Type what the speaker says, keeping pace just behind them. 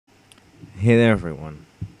Hey there everyone,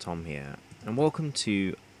 Tom here, and welcome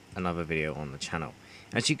to another video on the channel.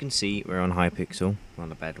 As you can see, we're on Hypixel, we're on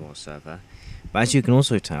the Bed Wars server, but as you can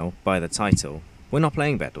also tell by the title, we're not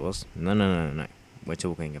playing Bed Wars. No. We're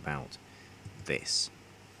talking about this.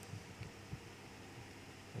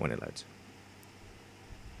 When it loads.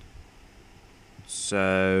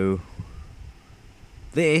 So,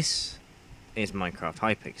 this is Minecraft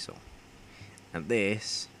Hypixel, and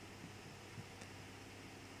this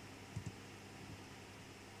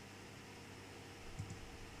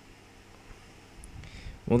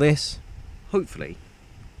hopefully,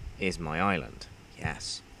 is my island.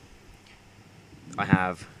 Yes. I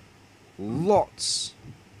have lots,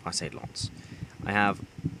 I say lots, I have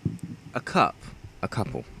a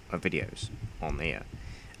couple of videos on here.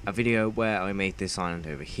 A video where I made this island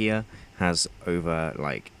over here has over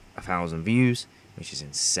like 1,000 views, which is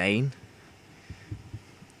insane.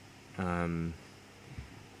 And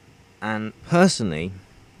personally,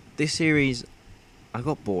 this series I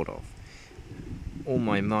got bored of. All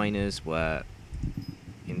my miners were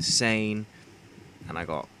insane, and I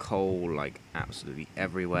got coal like absolutely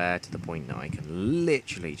everywhere to the point that I can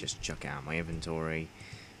literally just chuck out my inventory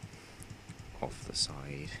off the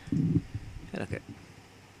side. Hey, look at,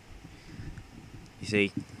 you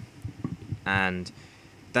see, and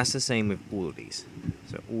that's the same with all of these.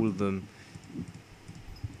 So all of them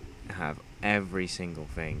have every single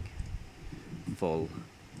thing full,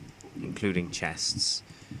 including chests.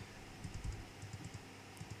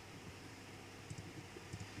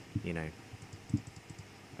 You know,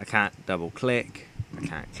 I can't double click, I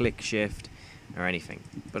can't click shift or anything,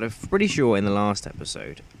 but I'm pretty sure in the last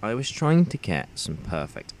episode I was trying to get some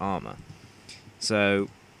perfect armor. So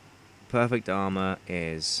perfect armor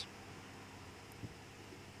is,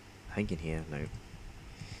 I think in here, no,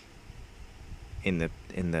 in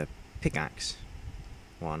the pickaxe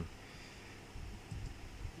one,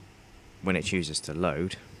 when it chooses to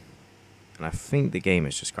load, and I think the game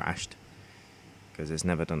has just crashed because it's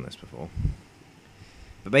never done this before.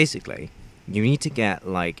 But basically, you need to get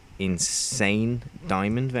like insane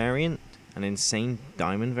diamond variant, an insane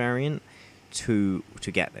diamond variant to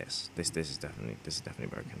get this. This is definitely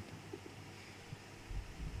broken.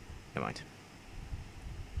 Never mind.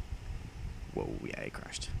 Whoa, yeah, it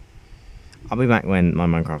crashed. I'll be back when my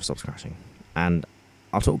Minecraft stops crashing, and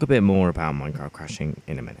I'll talk a bit more about Minecraft crashing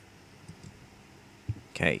in a minute.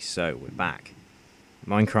 Okay, so we're back.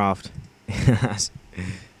 Minecraft has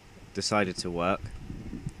decided to work.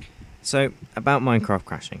 So about Minecraft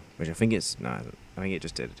crashing, which I think it's I think it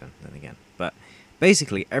just did it then again. But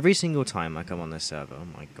basically, every single time I come on this server, oh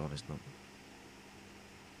my god, it's not.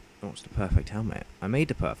 What's the perfect helmet? I made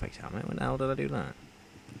the perfect helmet. When the hell did I do that?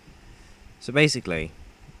 So basically,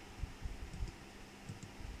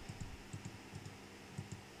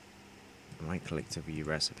 right click to view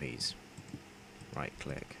recipes. Right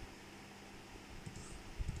click.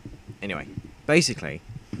 Anyway, basically,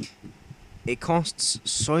 it costs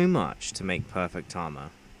so much to make perfect armor,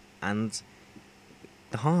 and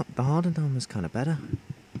the hardened armor is kind of better.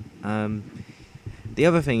 The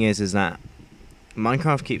other thing is that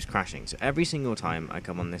Minecraft keeps crashing. So every single time I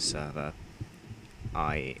come on this server,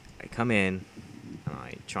 I come in and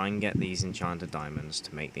I try and get these enchanted diamonds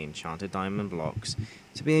to make the enchanted diamond blocks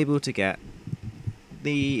to be able to get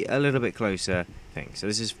the a little bit closer thing. So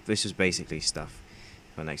this is basically stuff.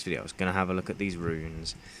 For the next video, I was going to have a look at these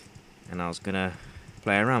runes, and I was going to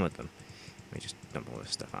play around with them. Let me just dump all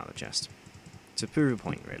this stuff out of the chest. To prove a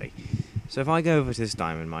point, really. So if I go over to this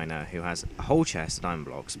diamond miner who has a whole chest of diamond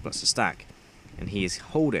blocks plus a stack, and he is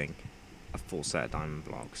holding a full set of diamond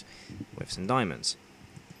blocks with some diamonds.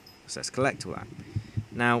 So let's collect all that.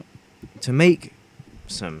 Now, to make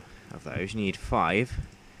some of those, you need 5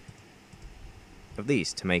 of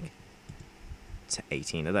these to make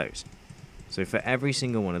 18 of those. So for every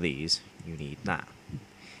single one of these, you need that.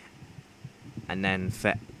 And then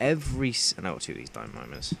for every... And I've got 2 of these diamond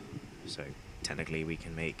miners. So technically we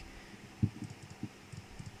can make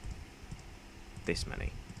this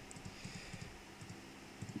many.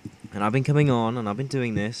 And I've been coming on and I've been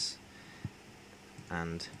doing this.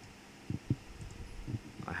 And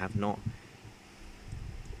I have not...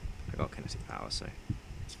 I got kinetic power, so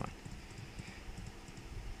it's fine.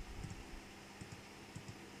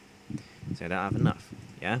 So I don't have enough,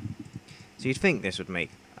 yeah? So you'd think this would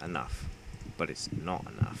make enough, but it's not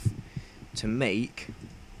enough. To make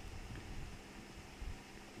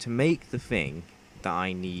the thing that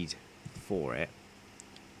I need for it,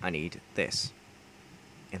 I need this.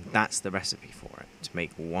 And that's the recipe for it, to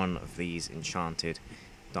make one of these enchanted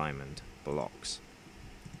diamond blocks.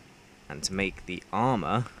 And to make the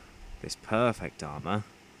armor, this perfect armor,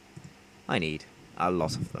 I need a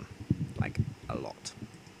lot of them. Like, a lot.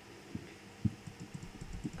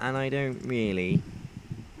 And I don't really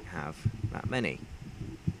have that many.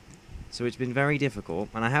 So it's been very difficult,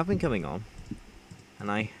 and I have been coming on,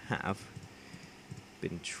 and I have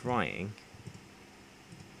been trying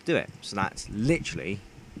to do it. So that's literally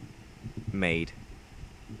made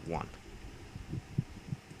 1.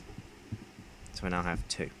 So I now have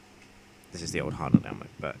 2. This is the old hardened armor,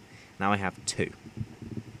 but now I have 2.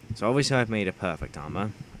 So obviously I've made a perfect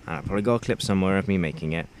armor, and I've probably got a clip somewhere of me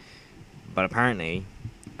making it, but apparently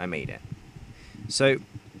I made it. So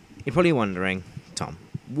you're probably wondering, Tom,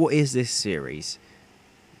 what is this series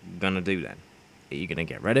gonna do then? Are you gonna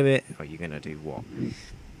get rid of it, or are you gonna do what?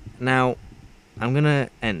 Now, I'm gonna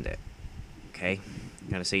end it, okay? I'm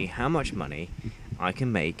gonna see how much money I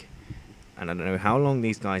can make, and I don't know how long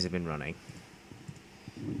these guys have been running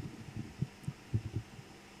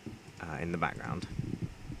in the background.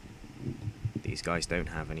 These guys don't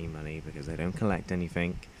have any money because they don't collect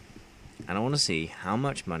anything, and I want to see how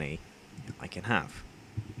much money I can have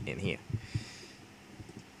in here.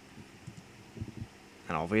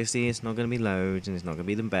 And obviously it's not going to be loads, and it's not going to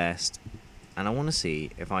be the best, and I want to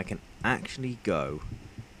see if I can actually go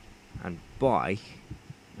and buy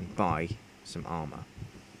some armor.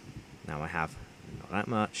 Now I have not that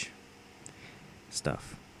much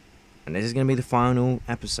stuff, and this is going to be the final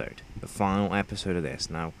episode of this.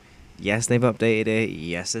 Now, yes, they've updated it,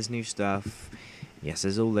 yes, there's new stuff, yes,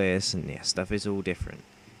 there's all this, and yes, stuff is all different,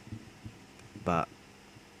 but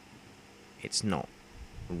it's not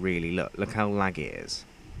really. Look how laggy it is,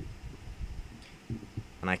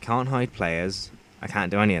 and I can't hide players, I can't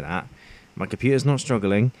do any of that. My computer's not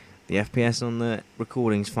struggling, the FPS on the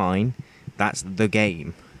recording's fine. That's the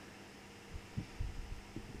game.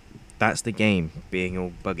 That's the game being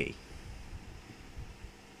all buggy.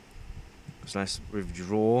 So let's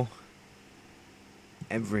withdraw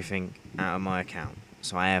everything out of my account.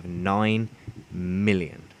 So I have 9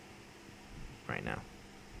 million right now.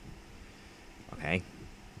 Okay.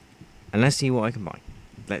 And let's see what I can buy.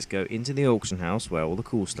 Let's go into the auction house where all the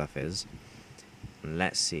cool stuff is, and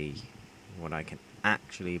let's see what I can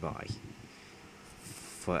actually buy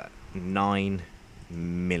for 9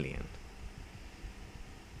 million.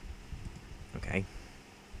 Okay.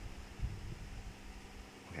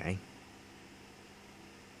 Okay.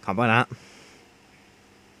 Can't buy that.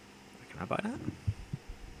 Can I buy that?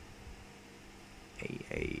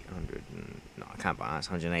 800. No, I can't buy that. It's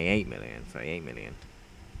 188 million. 38 million.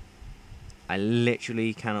 I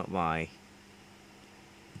literally cannot buy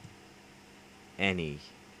any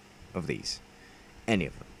of these. Any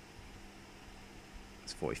of them.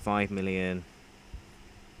 It's 45 million.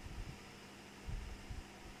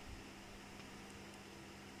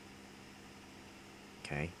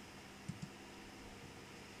 Okay.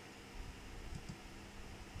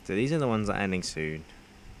 So these are the ones that are ending soon.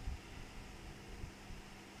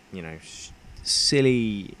 You know,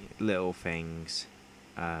 silly little things.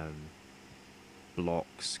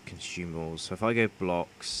 Blocks, consumables. So if I go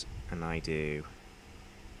blocks and I do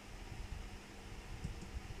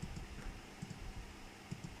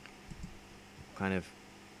what kind of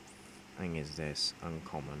thing is this?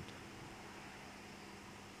 Uncommon.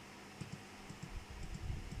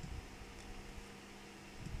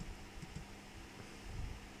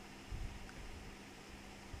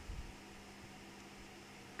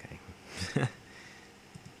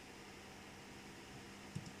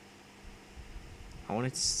 I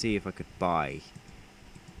wanted to see if I could buy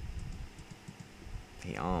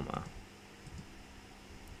the armor.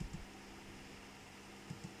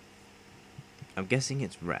 I'm guessing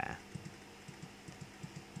it's rare.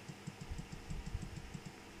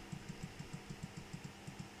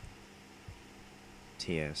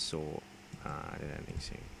 Tier sort. I don't think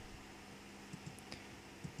so.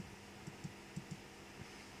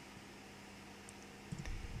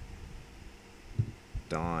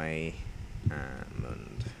 Diamond.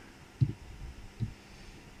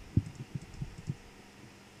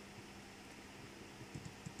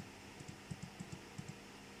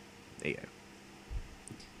 There you go.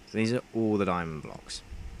 So these are all the diamond blocks.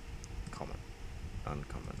 Common,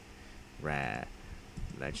 uncommon, rare,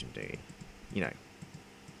 legendary, you know.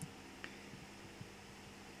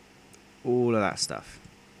 All of that stuff.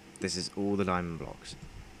 This is all the diamond blocks.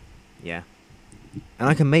 Yeah. And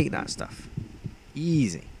I can make that stuff.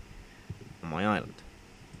 Easy. On my island.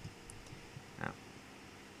 Now.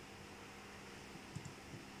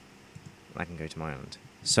 I can go to my island.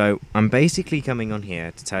 So, I'm basically coming on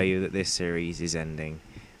here to tell you that this series is ending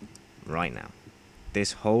right now.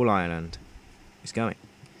 This whole island is going.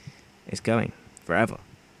 It's going forever.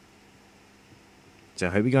 So I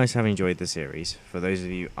hope you guys have enjoyed the series. For those of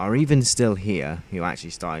you who are even still here, who actually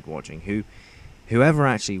started watching, whoever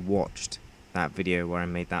actually watched that video where I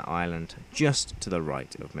made that island just to the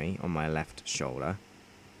right of me, on my left shoulder.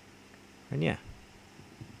 And yeah.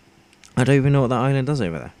 I don't even know what that island does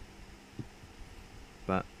over there.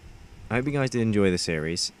 But I hope you guys did enjoy the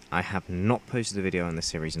series. I have not posted a video on this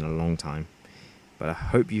series in a long time. But I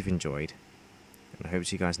hope you've enjoyed. And I hope to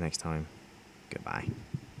see you guys next time. Goodbye.